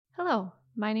Hello,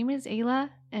 my name is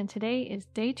Ayla, and today is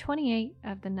day 28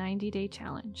 of the 90-day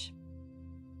challenge.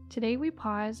 Today we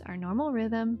pause our normal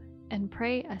rhythm and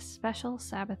pray a special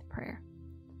Sabbath prayer.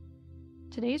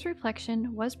 Today's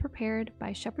reflection was prepared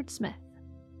by Shepherd Smith.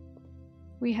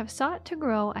 We have sought to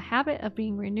grow a habit of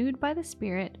being renewed by the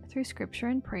Spirit through Scripture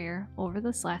and prayer over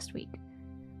this last week,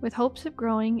 with hopes of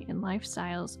growing in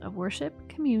lifestyles of worship,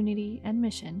 community, and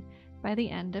mission by the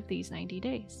end of these 90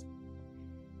 days.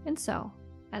 And so,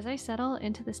 as I settle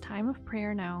into this time of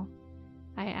prayer now,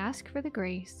 I ask for the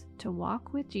grace to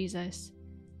walk with Jesus,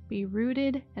 be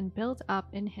rooted and built up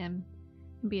in Him,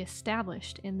 and be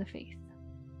established in the faith.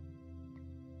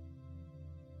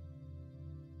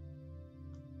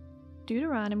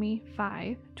 Deuteronomy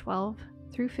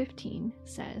 5:12-15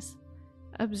 says,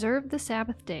 "Observe the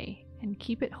Sabbath day and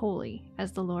keep it holy,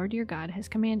 as the Lord your God has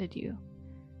commanded you.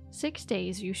 6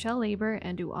 days you shall labor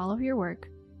and do all of your work,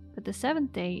 but the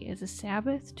seventh day is a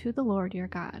Sabbath to the Lord your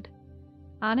God.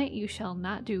 On it you shall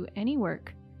not do any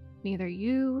work, neither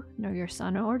you, nor your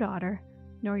son or daughter,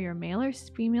 nor your male or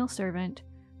female servant,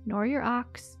 nor your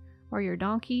ox, or your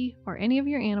donkey, or any of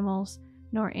your animals,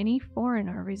 nor any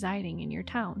foreigner residing in your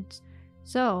towns,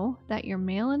 so that your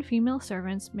male and female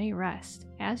servants may rest,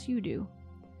 as you do.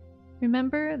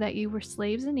 Remember that you were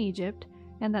slaves in Egypt,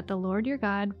 and that the Lord your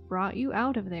God brought you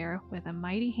out of there with a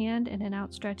mighty hand and an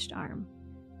outstretched arm.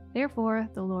 Therefore,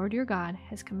 the Lord your God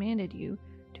has commanded you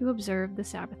to observe the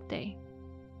Sabbath day."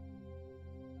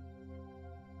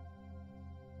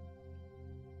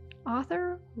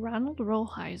 Author Ronald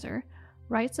Rolheiser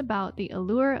writes about the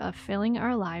allure of filling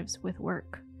our lives with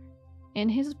work. In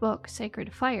his book,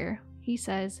 Sacred Fire, he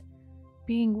says,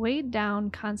 "Being weighed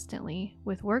down constantly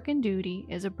with work and duty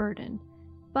is a burden,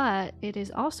 but it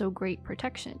is also great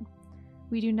protection.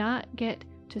 We do not get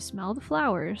to smell the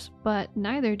flowers, but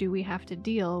neither do we have to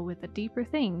deal with the deeper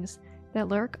things that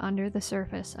lurk under the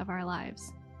surface of our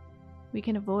lives. We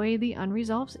can avoid the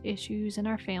unresolved issues in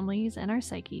our families and our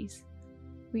psyches.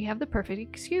 We have the perfect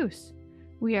excuse.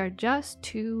 We are just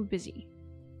too busy.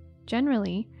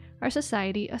 Generally, our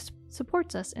society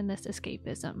supports us in this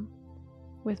escapism.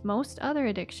 With most other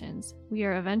addictions, we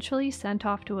are eventually sent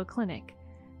off to a clinic,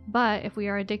 but if we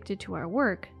are addicted to our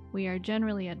work, we are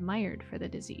generally admired for the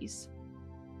disease.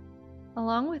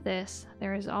 Along with this,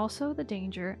 there is also the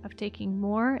danger of taking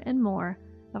more and more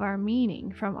of our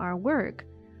meaning from our work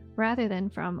rather than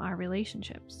from our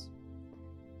relationships.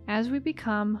 As we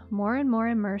become more and more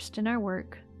immersed in our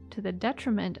work to the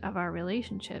detriment of our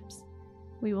relationships,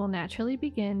 we will naturally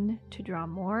begin to draw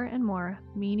more and more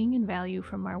meaning and value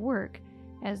from our work,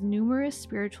 as numerous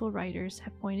spiritual writers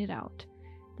have pointed out.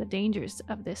 The dangers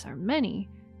of this are many,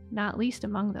 not least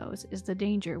among those is the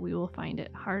danger we will find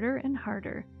it harder and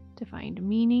harder to find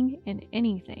meaning in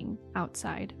anything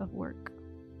outside of work.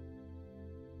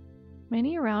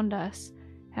 Many around us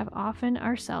have often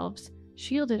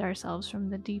shielded ourselves from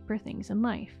the deeper things in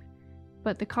life,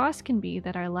 but the cost can be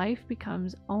that our life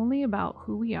becomes only about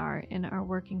who we are in our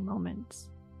working moments.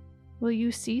 Will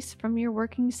you cease from your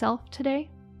working self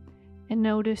today and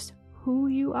notice who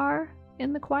you are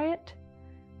in the quiet?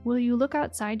 Will you look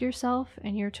outside yourself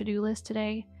and your to-do list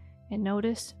today and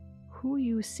notice who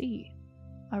you see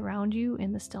around you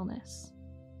in the stillness?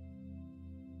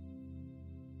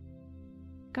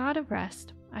 God of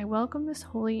rest, I welcome this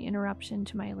holy interruption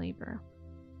to my labor.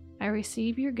 I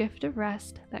receive your gift of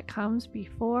rest that comes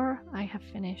before I have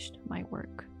finished my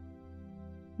work.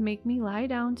 Make me lie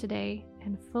down today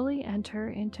and fully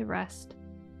enter into rest.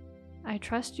 I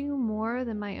trust you more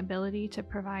than my ability to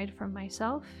provide for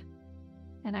myself,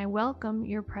 and I welcome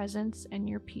your presence and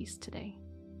your peace today.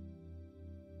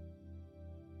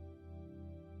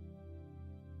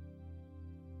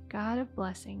 God of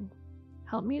blessing,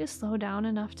 help me to slow down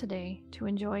enough today to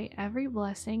enjoy every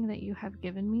blessing that you have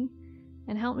given me,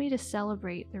 and help me to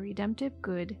celebrate the redemptive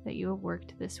good that you have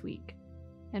worked this week,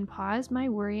 and pause my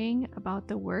worrying about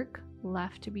the work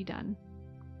left to be done.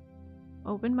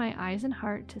 Open my eyes and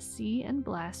heart to see and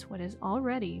bless what is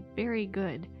already very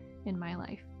good in my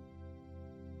life.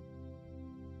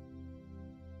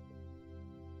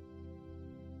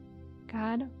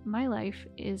 God, my life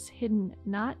is hidden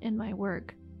not in my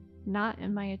work, not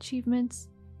in my achievements,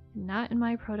 not in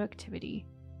my productivity,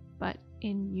 but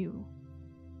in you.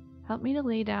 Help me to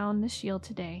lay down the shield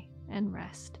today and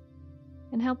rest,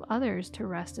 and help others to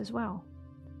rest as well.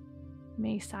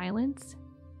 May silence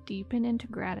deepen into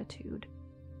gratitude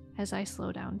as I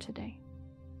slow down today.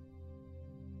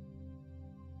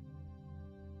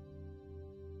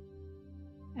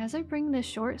 As I bring this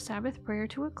short Sabbath prayer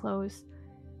to a close,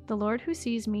 the Lord who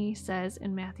sees me says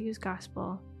in Matthew's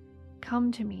Gospel,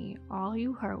 Come to me, all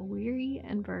you who are weary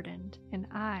and burdened, and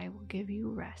I will give you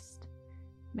rest.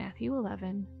 Matthew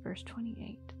 11, verse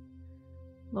 28.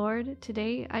 Lord,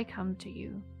 today I come to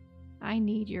you. I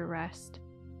need your rest.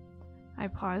 I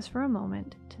pause for a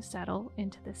moment to settle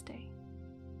into this day.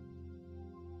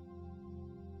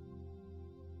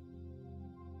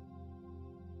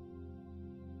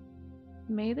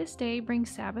 May this day bring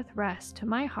Sabbath rest to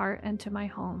my heart and to my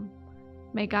home.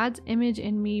 May God's image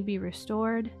in me be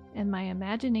restored, and my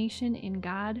imagination in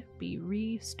God be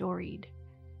restored.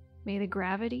 May the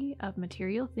gravity of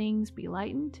material things be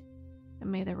lightened,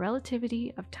 and may the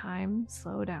relativity of time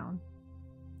slow down.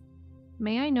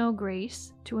 May I know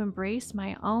grace to embrace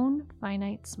my own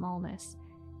finite smallness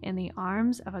in the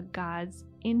arms of a God's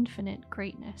infinite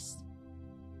greatness.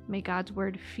 May God's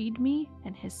word feed me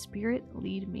and his Spirit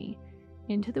lead me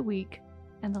into the week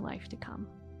and the life to come.